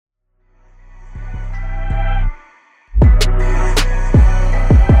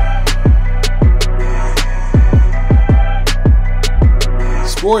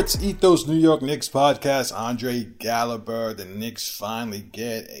Sports Ethos New York Knicks podcast. Andre Gallagher. The Knicks finally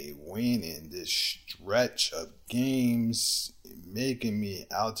get a win in this stretch of games, making me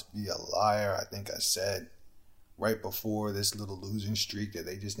out to be a liar. I think I said right before this little losing streak that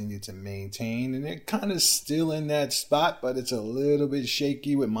they just needed to maintain, and they're kind of still in that spot, but it's a little bit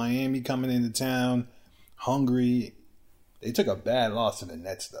shaky with Miami coming into town hungry. They took a bad loss to the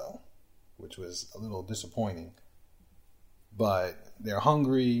Nets though, which was a little disappointing. But they're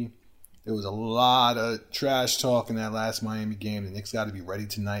hungry. There was a lot of trash talk in that last Miami game. The Knicks got to be ready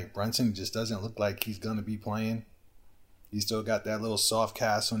tonight. Brunson just doesn't look like he's going to be playing. He's still got that little soft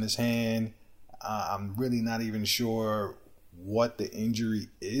cast on his hand. I'm really not even sure what the injury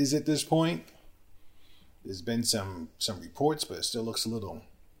is at this point. There's been some reports, but it still looks a little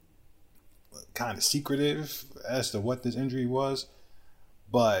kind of secretive as to what this injury was.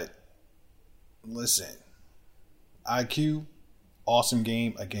 But listen, IQ, awesome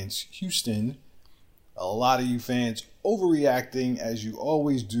game against Houston. A lot of you fans overreacting as you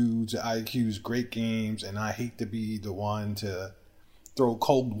always do to IQ's great games, and I hate to be the one to throw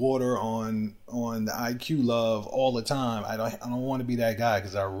cold water on the IQ love all the time. I don't want to be that guy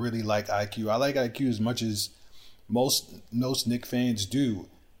because I really like IQ. I like IQ as much as most Knicks fans do.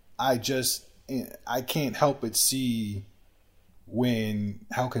 I can't help but see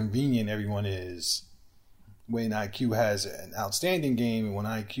how convenient everyone is when IQ has an outstanding game and when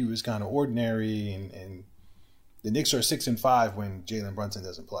IQ is kind of ordinary, and the Knicks are 6-5 when Jalen Brunson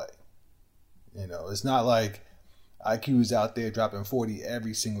doesn't play. You know, it's not like IQ is out there dropping 40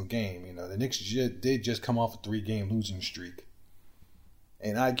 every single game. You know, the Knicks did just come off a 3-game losing streak.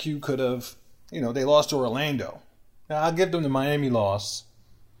 And IQ could have, they lost to Orlando. Now, I'll give them the Miami loss.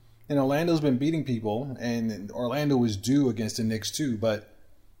 And Orlando's been beating people, and Orlando was due against the Knicks too, but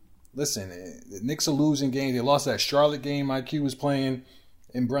listen, the Knicks are losing games. They lost that Charlotte game IQ was playing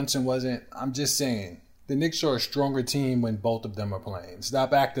and Brunson wasn't. I'm just saying, the Knicks are a stronger team when both of them are playing.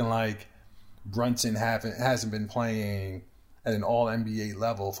 Stop acting like Brunson hasn't been playing at an all-NBA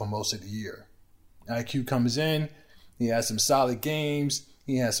level for most of the year. IQ comes in, he has some solid games,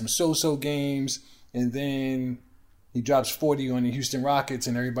 he has some so-so games, and then he drops 40 on the Houston Rockets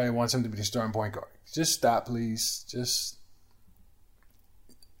and everybody wants him to be the starting point guard. Just stop, please. Just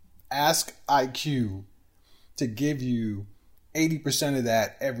ask IQ to give you 80% of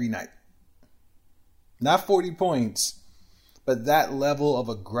that every night. Not 40 points, but that level of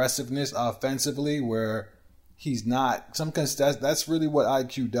aggressiveness offensively where he's not. That's really what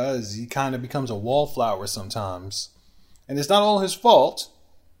IQ does. He kind of becomes a wallflower sometimes. And it's not all his fault.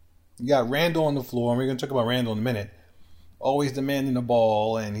 You got Randall on the floor, and we're going to talk about Randall in a minute. Always demanding the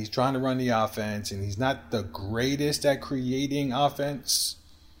ball, and he's trying to run the offense, and he's not the greatest at creating offense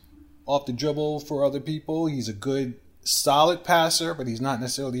off the dribble for other people. He's a good, solid passer, but he's not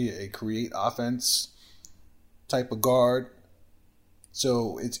necessarily a create offense type of guard.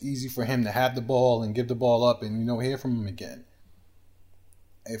 So it's easy for him to have the ball and give the ball up and, hear from him again.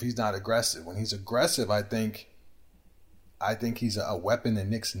 If he's not aggressive. When he's aggressive, I think he's a weapon the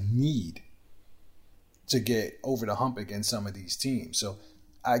Knicks need to get over the hump against some of these teams. So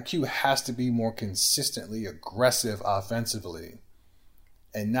IQ has to be more consistently aggressive offensively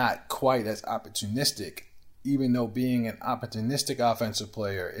and not quite as opportunistic, even though being an opportunistic offensive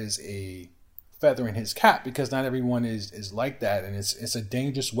player is a feather in his cap, because not everyone is like that, and it's a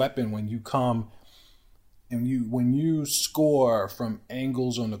dangerous weapon when you come and when you score from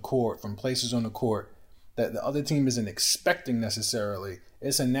angles on the court, from places on the court that the other team isn't expecting necessarily.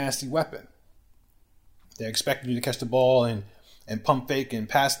 It's a nasty weapon. They're expecting you to catch the ball and pump fake and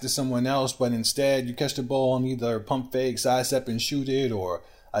pass it to someone else, but instead you catch the ball and either pump fake, sidestep and shoot it, or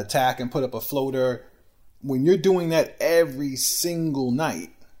attack and put up a floater. When you're doing that every single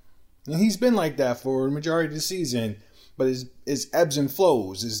night, and he's been like that for the majority of the season, but it's ebbs and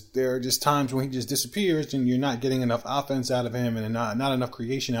flows. There are just times when he just disappears and you're not getting enough offense out of him and not enough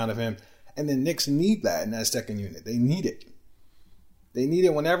creation out of him. And the Knicks need that in that second unit. They need it. They need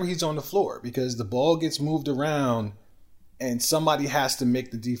it whenever he's on the floor because the ball gets moved around and somebody has to make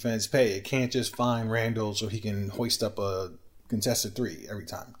the defense pay. It can't just find Randall so he can hoist up a contested three every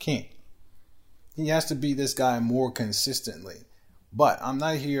time. Can't. He has to be this guy more consistently. But I'm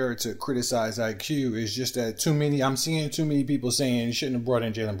not here to criticize IQ. It's just that I'm seeing too many people saying you shouldn't have brought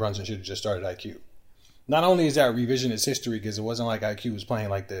in Jalen Brunson, should have just started IQ. Not only is that revisionist history because it wasn't like IQ was playing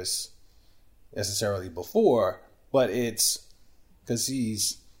like this necessarily before, but it's because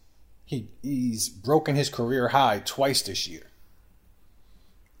he's broken his career high twice this year.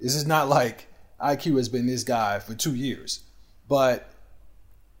 This is not like IQ has been this guy for 2 years, but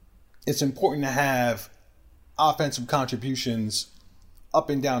it's important to have offensive contributions up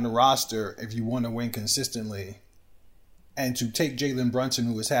and down the roster if you want to win consistently. And to take Jalen Brunson,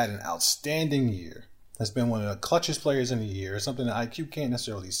 who has had an outstanding year, has been one of the clutchest players in the year, something that IQ can't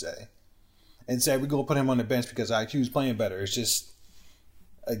necessarily say, and say we're going to put him on the bench because IQ is playing better. It's just,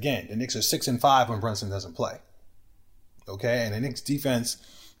 again, the Knicks are 6-5 when Brunson doesn't play. Okay, and the Knicks defense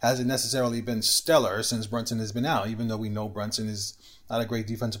hasn't necessarily been stellar since Brunson has been out, even though we know Brunson is not a great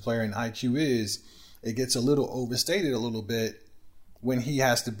defensive player and IQ is. It gets a little overstated a little bit when he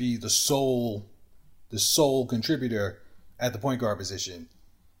has to be the sole contributor at the point guard position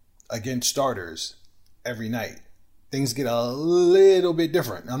against starters every night. Things get a little bit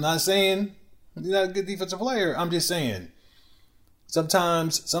different. I'm not saying he's not a good defensive player. I'm just saying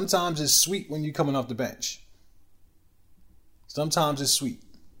sometimes it's sweet when you're coming off the bench. Sometimes it's sweet.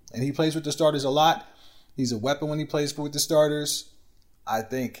 And he plays with the starters a lot. He's a weapon when he plays with the starters. I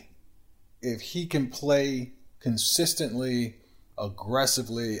think if he can play consistently,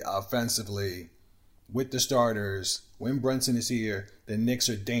 aggressively, offensively with the starters, when Brunson is here, the Knicks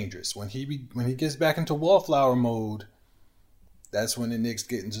are dangerous. When he gets back into wallflower mode, that's when the Knicks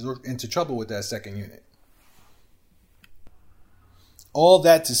get into trouble with that second unit. All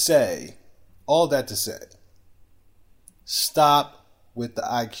that to say, stop with the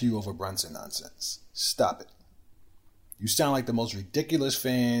IQ over Brunson nonsense. Stop it. You sound like the most ridiculous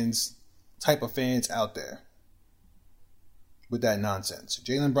type of fans out there with that nonsense.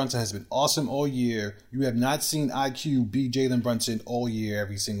 Jalen Brunson has been awesome all year. You have not seen IQ be Jalen Brunson all year,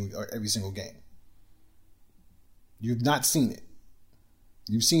 every single game. You've not seen it.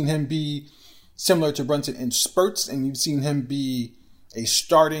 You've seen him be similar to Brunson in spurts, and you've seen him be a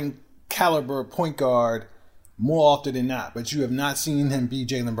starting caliber point guard more often than not, but you have not seen him be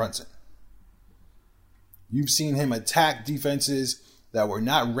Jalen Brunson. You've seen him attack defenses that were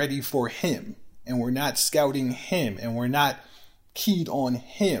not ready for him, and were not scouting him, and were not keyed on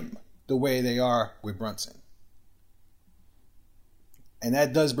him the way they are with Brunson. And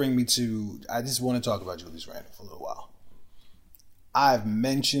that does bring me to, I just want to talk about Julius Randle for a little while. I've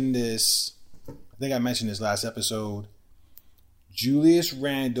mentioned this, I think I mentioned this last episode. Julius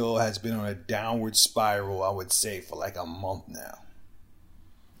Randle has been on a downward spiral, I would say, for like a month now.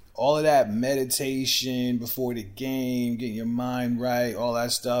 All of that meditation before the game, getting your mind right, all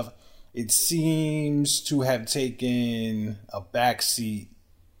that stuff, it seems to have taken a backseat,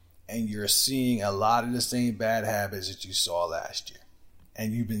 and you're seeing a lot of the same bad habits that you saw last year.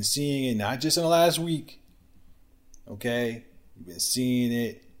 And you've been seeing it not just in the last week, okay? You've been seeing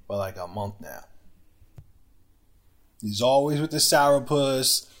it for like a month now. He's always with the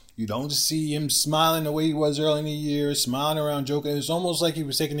sourpuss. You don't see him smiling the way he was early in the year, smiling around, joking. It's almost like he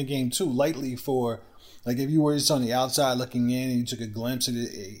was taking the game too lightly for, like if you were just on the outside looking in and you took a glimpse at it,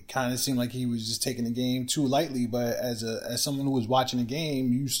 it kind of seemed like he was just taking the game too lightly. But as someone who was watching the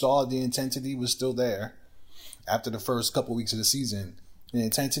game, you saw the intensity was still there after the first couple weeks of the season. The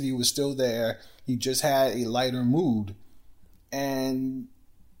intensity was still there. He just had a lighter mood. And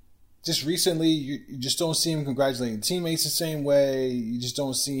just recently, you just don't see him congratulating teammates the same way. You just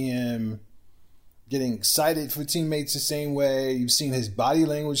don't see him getting excited for teammates the same way. You've seen his body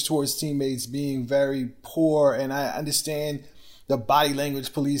language towards teammates being very poor. And I understand the body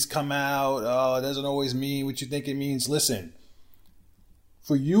language police come out. Oh, it doesn't always mean what you think it means. Listen,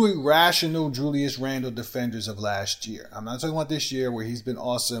 for you irrational Julius Randle defenders of last year, I'm not talking about this year where he's been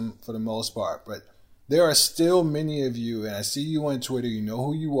awesome for the most part, but there are still many of you, and I see you on Twitter, you know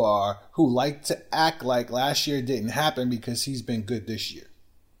who you are, who like to act like last year didn't happen because he's been good this year.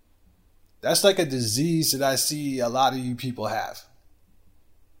 That's like a disease that I see a lot of you people have.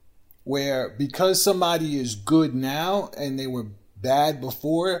 Where because somebody is good now and they were bad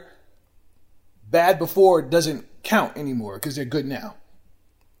before doesn't count anymore because they're good now.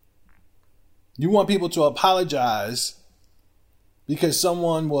 You want people to apologize because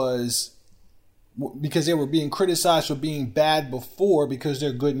because they were being criticized for being bad before because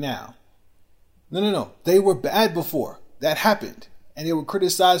they're good now. No. They were bad before. That happened. And they were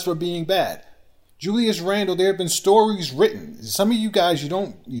criticized for being bad. Julius Randle, there have been stories written. Some of you guys, you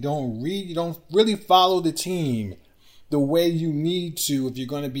don't read, you don't really follow the team the way you need to if you're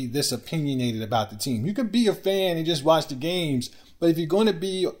going to be this opinionated about the team. You could be a fan and just watch the games, but if you're going to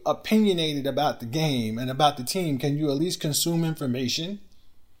be opinionated about the game and about the team, can you at least consume information?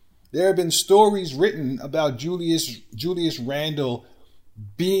 There have been stories written about Julius Randle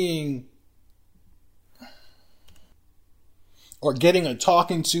being or getting a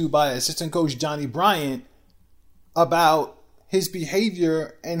talking to by assistant coach Johnny Bryant about his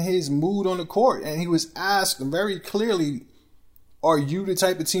behavior and his mood on the court. And he was asked very clearly, are you the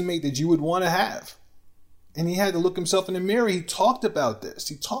type of teammate that you would want to have? And he had to look himself in the mirror. He talked about this.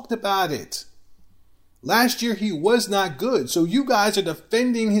 He talked about it. Last year, he was not good. So you guys are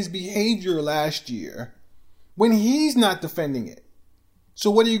defending his behavior last year when he's not defending it. So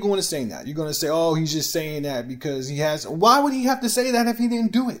what are you going to say now? You're going to say, oh, he's just saying that because he has. Why would he have to say that if he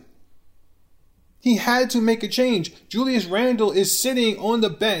didn't do it? He had to make a change. Julius Randle is sitting on the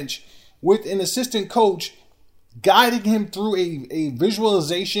bench with an assistant coach guiding him through a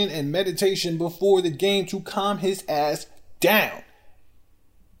visualization and meditation before the game to calm his ass down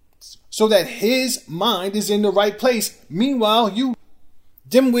so that his mind is in the right place. Meanwhile, you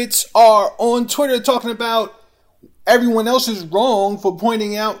dimwits are on Twitter talking about everyone else is wrong for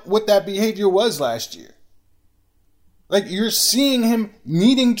pointing out what that behavior was last year. Like, you're seeing him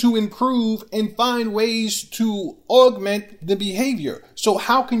needing to improve and find ways to augment the behavior. So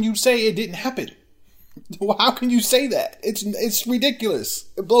how can you say it didn't happen? How can you say that? It's ridiculous.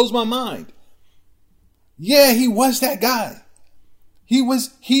 It blows my mind. Yeah, he was that guy. He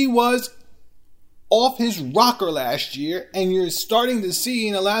was off his rocker last year, and you're starting to see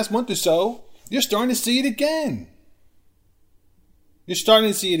in the last month or so, you're starting to see it again. You're starting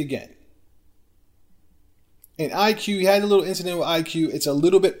to see it again. And IQ, he had a little incident with IQ. It's a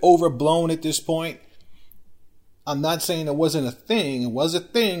little bit overblown at this point. I'm not saying it wasn't a thing. It was a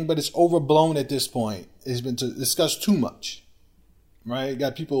thing, but it's overblown at this point. It's been discussed too much. Right? You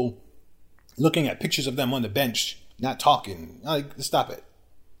got people looking at pictures of them on the bench, not talking. Like, stop it.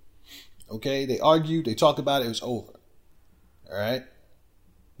 Okay? They argued. They talked about it. It was over. All right?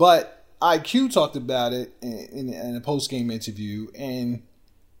 But IQ talked about it in a post-game interview, and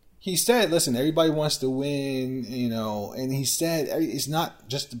he said, listen, everybody wants to win, and he said it's not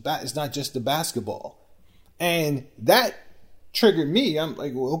just the basketball. And that triggered me. I'm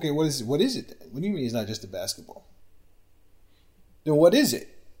like, well, okay, what is it then? What do you mean it's not just the basketball? Then what is it?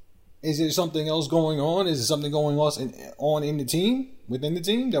 Is there something else going on? Is there something going on in the team, within the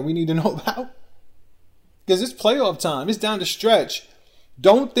team that we need to know about? Because it's playoff time. It's down the stretch.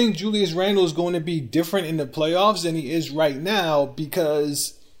 Don't think Julius Randle is going to be different in the playoffs than he is right now,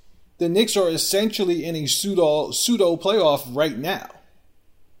 because the Knicks are essentially in a pseudo playoff right now.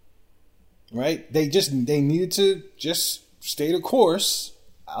 Right? They needed to just stay the course.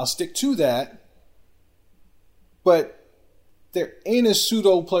 I'll stick to that. But they're in a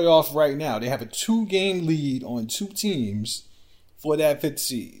pseudo playoff right now. They have a 2-game lead on 2 teams for that 5th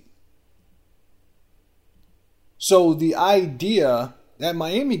seed. So the idea that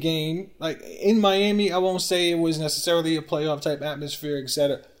Miami game, like in Miami, I won't say it was necessarily a playoff type atmosphere,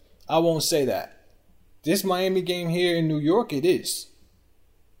 etc. I won't say that. This Miami game here in New York, it is.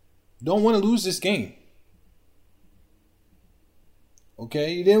 Don't want to lose this game.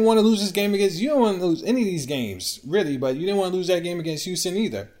 Okay? You didn't want to lose this game you don't want to lose any of these games, really, but you didn't want to lose that game against Houston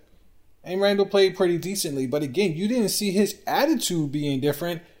either. And Randle played pretty decently, but again, you didn't see his attitude being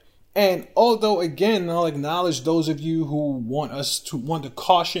different. And although, again, I'll acknowledge those of you who want to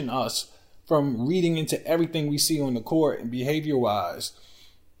caution us from reading into everything we see on the court and behavior-wise,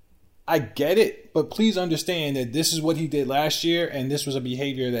 I get it, but please understand that this is what he did last year, and this was a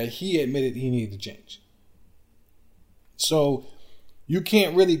behavior that he admitted he needed to change. So you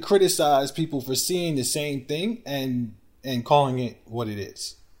can't really criticize people for seeing the same thing and calling it what it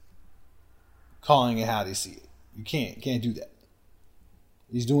is. Calling it how they see it. You can't do that.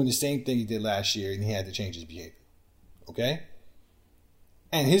 He's doing the same thing he did last year, and he had to change his behavior. Okay?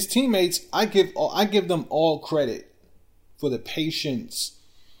 And his teammates, I give them all credit for the patience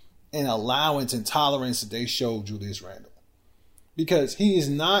and allowance and tolerance that they showed Julius Randle. Because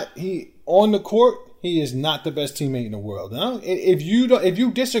on the court, he is not the best teammate in the world. Now, if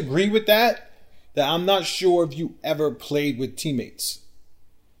you disagree with that I'm not sure if you ever played with teammates.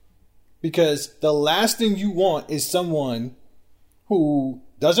 Because the last thing you want is someone who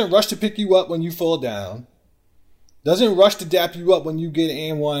doesn't rush to pick you up when you fall down, doesn't rush to dap you up when you get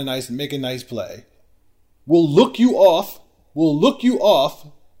an one and make a nice play, will look you off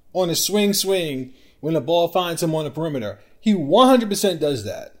on a swing when the ball finds him on the perimeter. He 100% does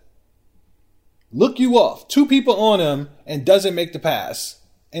that. Look you off. 2 people on him and doesn't make the pass,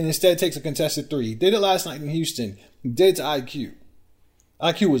 and instead takes a contested 3. He did it last night in Houston. He did it to IQ.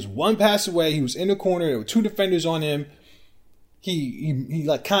 IQ was 1 pass away. He was in the corner. There were 2 defenders on him. He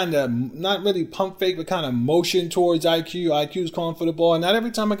like kind of, not really pump fake, but kind of motioned towards IQ. IQ's calling for the ball. And not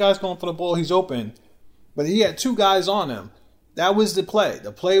every time a guy's calling for the ball, he's open. But he had 2 guys on him. That was the play.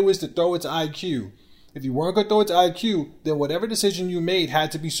 The play was to throw it to IQ. If you weren't going to throw it to IQ, then whatever decision you made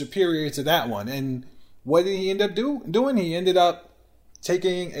had to be superior to that one. And what did he end up doing? He ended up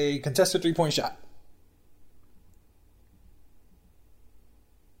taking a contested 3-point shot.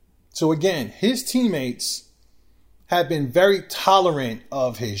 So again, his teammates have been very tolerant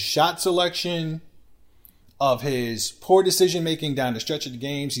of his shot selection, of his poor decision making down the stretch of the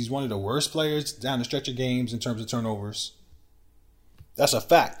games. He's one of the worst players down the stretch of games in terms of turnovers. That's a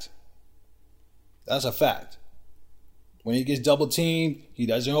fact. That's a fact. When he gets double teamed, he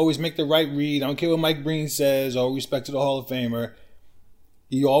doesn't always make the right read. I don't care what Mike Breen says. All respect to the Hall of Famer.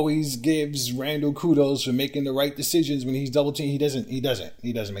 He always gives Randle kudos for making the right decisions when he's double teamed. He doesn't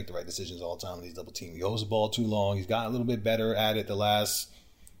make the right decisions all the time when he's double teamed. He holds the ball too long. He's gotten a little bit better at it the last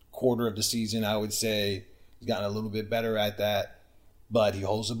quarter of the season, I would say. He's gotten a little bit better at that. But he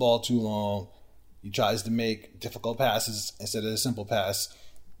holds the ball too long. He tries to make difficult passes instead of a simple pass.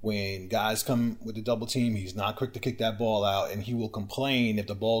 When guys come with the double team, he's not quick to kick that ball out, and he will complain if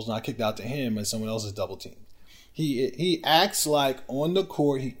the ball's not kicked out to him and someone else is double teamed. He acts like, on the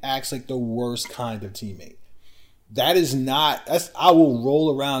court, he acts like the worst kind of teammate. I will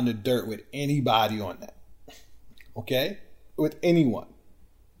roll around the dirt with anybody on that. Okay? With anyone.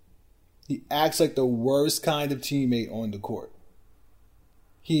 He acts like the worst kind of teammate on the court.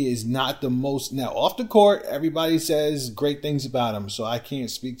 He is not the most... Now, off the court, everybody says great things about him, so I can't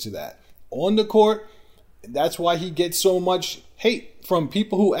speak to that. On the court, that's why he gets so much hate from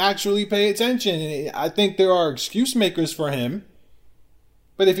people who actually pay attention. And I think there are excuse makers for him.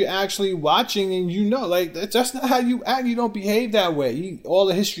 But if you're actually watching and you know, like, that's not how you act. You don't behave that way. All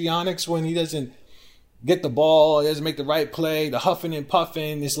the histrionics when he doesn't get the ball, he doesn't make the right play, the huffing and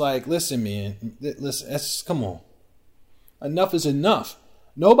puffing. It's like, listen, man. Listen, come on. Enough is enough.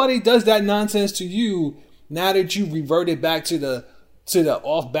 Nobody does that nonsense to you now that you reverted back to the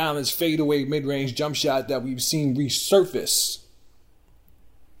off-balance fadeaway mid-range jump shot that we've seen resurface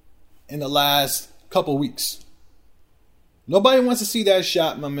in the last couple weeks. Nobody wants to see that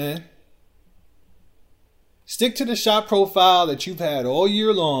shot, my man. Stick to the shot profile that you've had all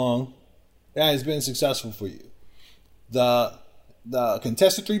year long that has been successful for you. The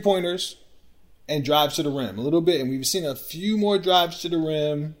contested three-pointers and drives to the rim a little bit, and we've seen a few more drives to the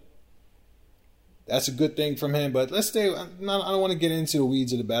rim. That's a good thing from him, but let's stay. I don't want to get into the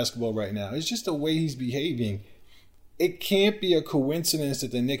weeds of the basketball right now. It's just the way he's behaving. It can't be a coincidence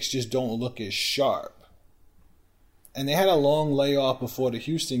that the Knicks just don't look as sharp. And they had a long layoff before the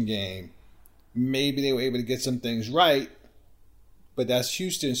Houston game. Maybe they were able to get some things right, but that's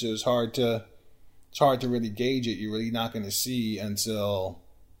Houston, so it's hard to really gauge it. You're really not going to see until,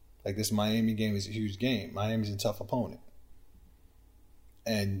 like, this Miami game is a huge game. Miami's a tough opponent.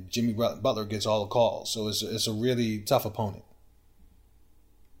 And Jimmy Butler gets all the calls. So it's a really tough opponent.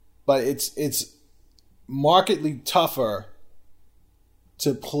 But it's markedly tougher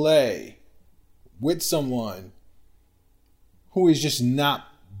to play with someone who is just not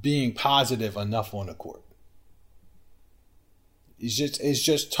being positive enough on the court. It's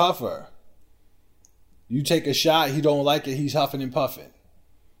just tougher. You take a shot, he don't like it, he's huffing and puffing.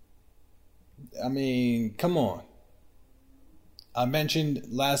 I mean, come on. I mentioned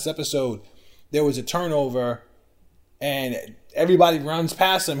last episode there was a turnover and everybody runs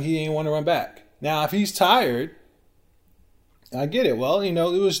past him. He ain't want to run back. Now, if he's tired, I get it. Well, it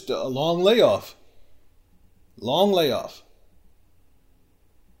was a long layoff. Long layoff.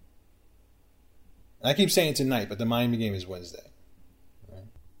 I keep saying tonight, but the Miami game is Wednesday. Right?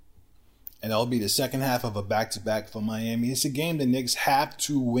 And that'll be the second half of a back-to-back for Miami. It's a game the Knicks have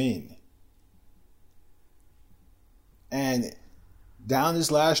to win. And down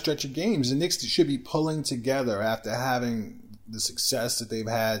this last stretch of games, the Knicks should be pulling together after having the success that they've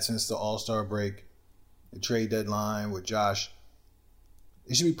had since the All-Star break, the trade deadline with Josh.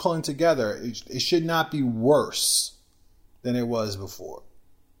 It should be pulling together. It should not be worse than it was before.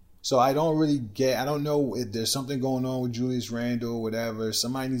 So I don't know if there's something going on with Julius Randle or whatever.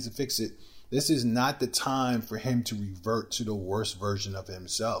 Somebody needs to fix it. This is not the time for him to revert to the worst version of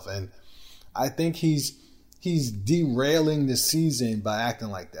himself. And I think he's derailing the season by acting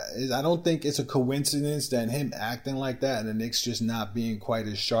like that. I don't think it's a coincidence that him acting like that and the Knicks just not being quite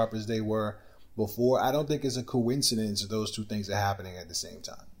as sharp as they were before. I don't think it's a coincidence that those two things are happening at the same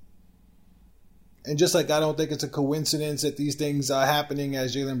time. And just like I don't think it's a coincidence that these things are happening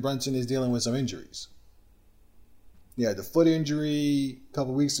as Jalen Brunson is dealing with some injuries. You had the foot injury a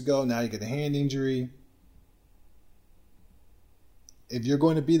couple weeks ago. Now you get the hand injury. If you're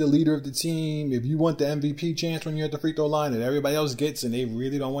going to be the leader of the team, if you want the MVP chance when you're at the free throw line and everybody else gets and they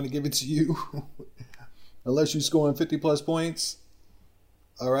really don't want to give it to you, unless you're scoring 50-plus points,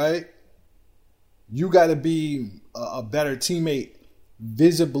 all right, you got to be a better teammate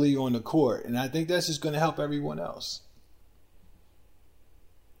visibly on the court. And I think that's just going to help everyone else.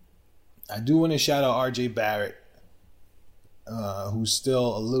 I do want to shout out RJ Barrett. who's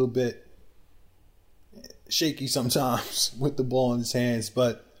still a little bit shaky sometimes with the ball in his hands.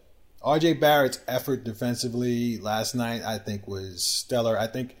 But RJ Barrett's effort defensively last night, I think, was stellar. I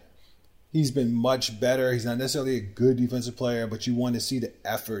think he's been much better. He's not necessarily a good defensive player, but you want to see the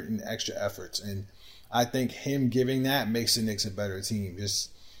effort and extra efforts. And I think him giving that makes the Knicks a better team.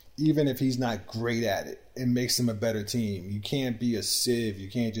 Just even if he's not great at it, it makes him a better team. You can't be a sieve. You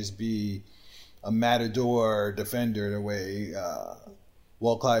can't just be a matador defender the way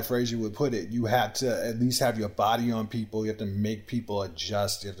Clyde Frazier would put it. You have to at least have your body on people. You have to make people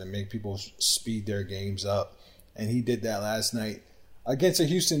adjust. You have to make people speed their games up. And he did that last night against a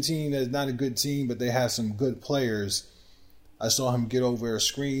Houston team that's not a good team, but they have some good players. I saw him get over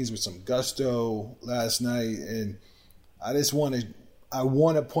screens with some gusto last night, and I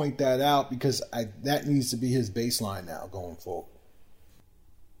want to point that out because that needs to be his baseline now going forward.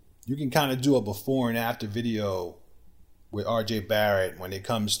 You can kind of do a before and after video with RJ Barrett when it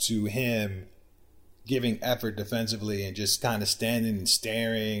comes to him giving effort defensively and just kind of standing and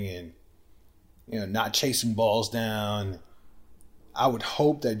staring and not chasing balls down. I would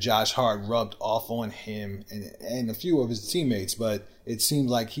hope that Josh Hart rubbed off on him and a few of his teammates, but it seemed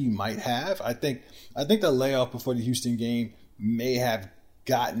like he might have. I think the layoff before the Houston game may have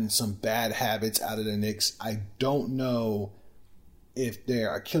gotten some bad habits out of the Knicks. I don't know if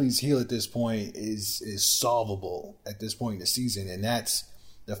their Achilles heel at this point is solvable at this point in the season, and that's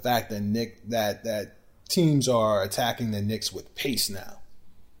the fact that teams are attacking the Knicks with pace now.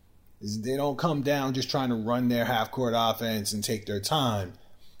 They don't come down just trying to run their half-court offense and take their time.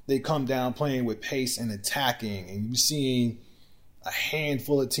 They come down playing with pace and attacking, and you're seeing a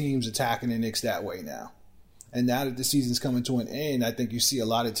handful of teams attacking the Knicks that way now. And now that the season's coming to an end, I think you see a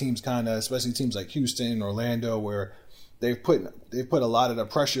lot of teams especially teams like Houston, Orlando, where they've put a lot of the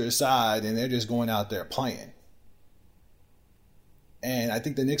pressure aside and they're just going out there playing. And I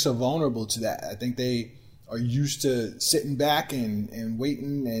think the Knicks are vulnerable to that. I think they are used to sitting back and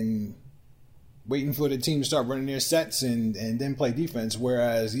waiting for the team to start running their sets and then play defense,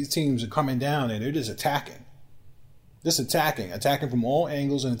 whereas these teams are coming down and they're just attacking. Attacking from all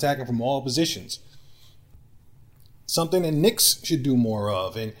angles and attacking from all positions. Something the Knicks should do more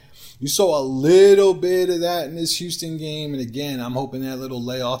of. And you saw a little bit of that in this Houston game. And again, I'm hoping that little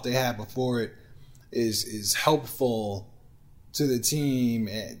layoff they had before it is helpful to the team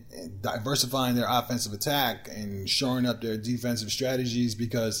and diversifying their offensive attack and shoring up their defensive strategies,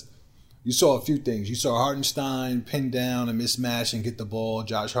 because you saw a few things. You saw Hartenstein pin down a mismatch and get the ball.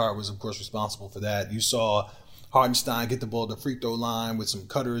 Josh Hart was, of course, responsible for that. You saw Hartenstein get the ball to the free throw line with some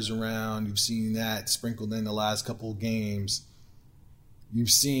cutters around. You've seen that sprinkled in the last couple of games. You've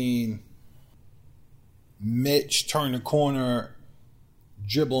seen Mitch turn the corner,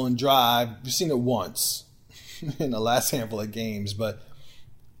 dribble and drive. You've seen it once in the last handful of games, but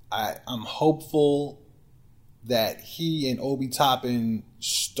I'm hopeful that he and Obi Toppin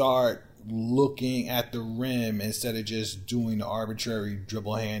start looking at the rim instead of just doing the arbitrary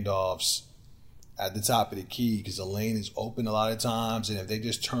dribble handoffs at the top of the key, because the lane is open a lot of times, and if they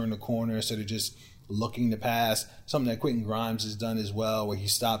just turn the corner instead of just looking to pass, something that Quentin Grimes has done as well, where he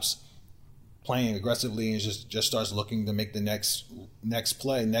stops playing aggressively and just starts looking to make the next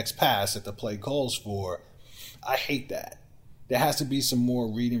pass that the play calls for. I hate that. There has to be some more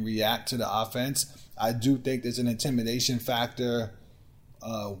read and react to the offense. I do think there's an intimidation factor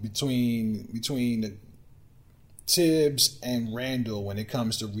between the Tibbs and Randall when it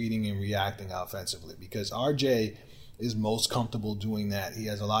comes to reading and reacting offensively, because RJ is most comfortable doing that. He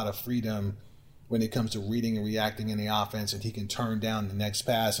has a lot of freedom when it comes to reading and reacting in the offense, and he can turn down the next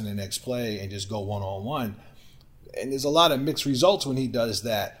pass and the next play and just go one-on-one. And there's a lot of mixed results when he does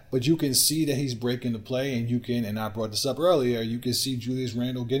that, but you can see that he's breaking the play, and I brought this up earlier, you can see Julius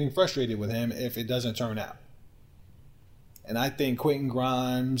Randle getting frustrated with him if it doesn't turn out. And I think Quentin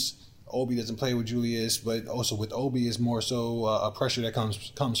Grimes, Obi doesn't play with Julius, but also with Obi is more so a pressure that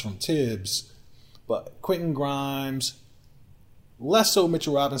comes from Tibbs. But Quentin Grimes, less so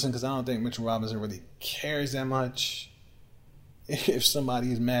Mitchell Robinson, because I don't think Mitchell Robinson really cares that much if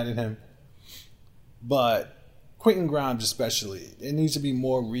somebody is mad at him. But Quentin Grimes especially, it needs to be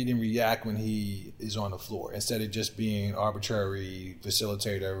more read and react when he is on the floor, instead of just being arbitrary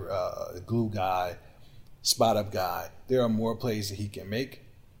facilitator, glue guy, spot up guy. There are more plays that he can make,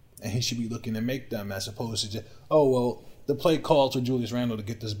 and he should be looking to make them, as opposed to just, the play called for Julius Randle to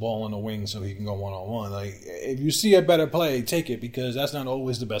get this ball on the wing so he can go one-on-one. Like, if you see a better play, take it, because that's not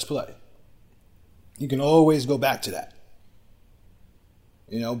always the best play. You can always go back to that.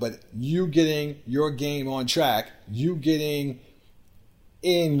 But you getting your game on track, you getting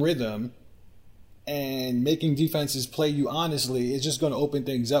in rhythm, and making defenses play you honestly is just going to open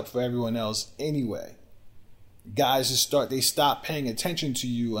things up for everyone else anyway. Guys they stop paying attention to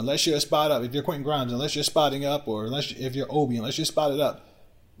you unless you're a spot up. If you're Quentin Grimes, unless you're spotting up, or if you're Obi, unless you're spotted up,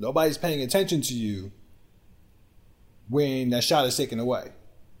 nobody's paying attention to you when that shot is taken away.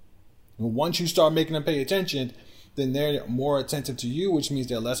 Once you start making them pay attention, then they're more attentive to you, which means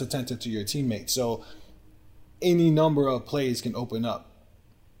they're less attentive to your teammates. So any number of plays can open up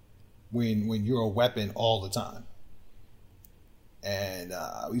when you're a weapon all the time. And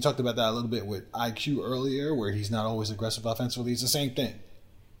we talked about that a little bit with IQ earlier, where he's not always aggressive offensively. It's the same thing.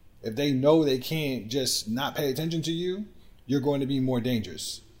 If they know they can't just not pay attention to you, you're going to be more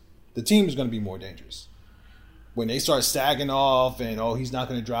dangerous. The team is going to be more dangerous. When they start sagging off and, he's not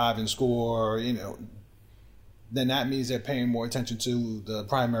going to drive and score, then that means they're paying more attention to the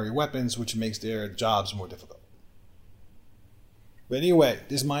primary weapons, which makes their jobs more difficult. But anyway,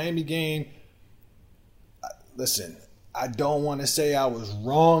 this Miami game, listen, I don't want to say I was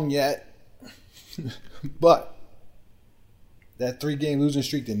wrong yet, but that 3-game losing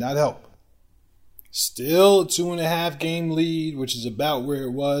streak did not help. Still 2.5 game lead, which is about where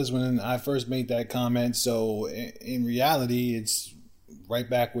it was when I first made that comment. So in reality, it's right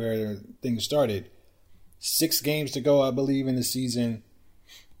back where things started. 6 games to go, I believe, in the season.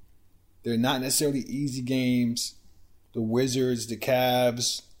 They're not necessarily easy games. The Wizards, the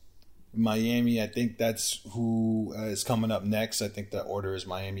Cavs, Miami, I think that's who is coming up next. I think the order is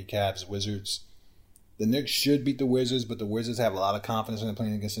Miami, Cavs, Wizards. The Knicks should beat the Wizards, but the Wizards have a lot of confidence when they're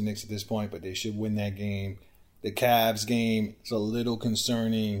playing against the Knicks at this point, but they should win that game. The Cavs game is a little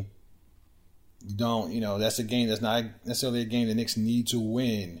concerning. That's a game that's not necessarily a game the Knicks need to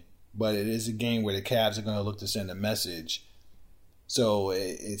win, but it is a game where the Cavs are going to look to send a message. So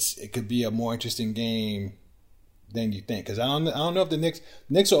it could be a more interesting game than you think. Because I don't know if the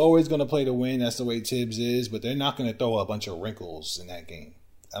Knicks are always going to play to win. That's the way Tibbs is, but they're not going to throw a bunch of wrinkles in that game.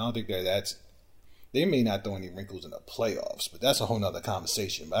 I don't think they may not throw any wrinkles in the playoffs, but that's a whole nother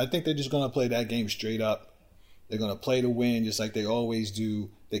conversation. But I think they're just going to play that game straight up. They're going to play to win just like they always do.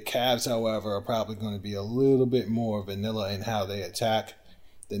 The Cavs, however, are probably going to be a little bit more vanilla in how they attack.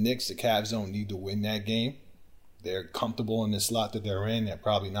 The Cavs don't need to win that game. They're comfortable in the slot that they're in. They're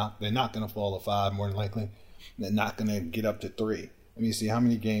not going to fall to 5 more than likely. They're not going to get up to 3. Let me see, how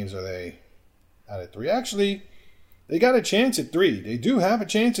many games are they out of 3? Actually, they got a chance at 3. They do have a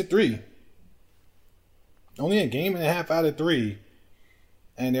chance at 3. Only a game and a half out of 3.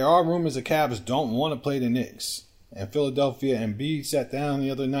 And there are rumors the Cavs don't want to play the Knicks. And Philadelphia, Embiid sat down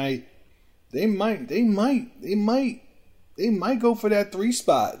the other night. They might go for that 3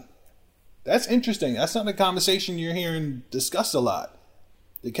 spot. That's interesting. That's not a conversation you're hearing discussed a lot.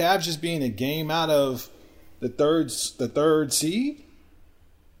 The Cavs just being a game out of the third seed?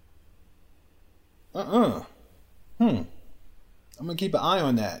 I'm going to keep an eye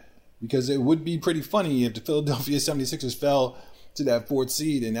on that, because it would be pretty funny if the Philadelphia 76ers fell to that 4th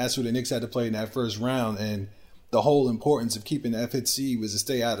seed and that's who the Knicks had to play in that first round, and the whole importance of keeping that 5th seed was to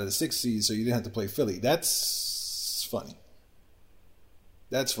stay out of the 6th seed so you didn't have to play Philly. That's funny.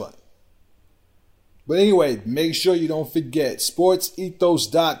 That's funny. But anyway, make sure you don't forget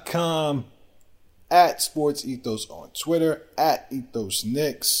sportsethos.com, at sportsethos on Twitter, at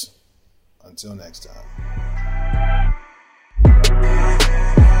ethosNicks. Until next time.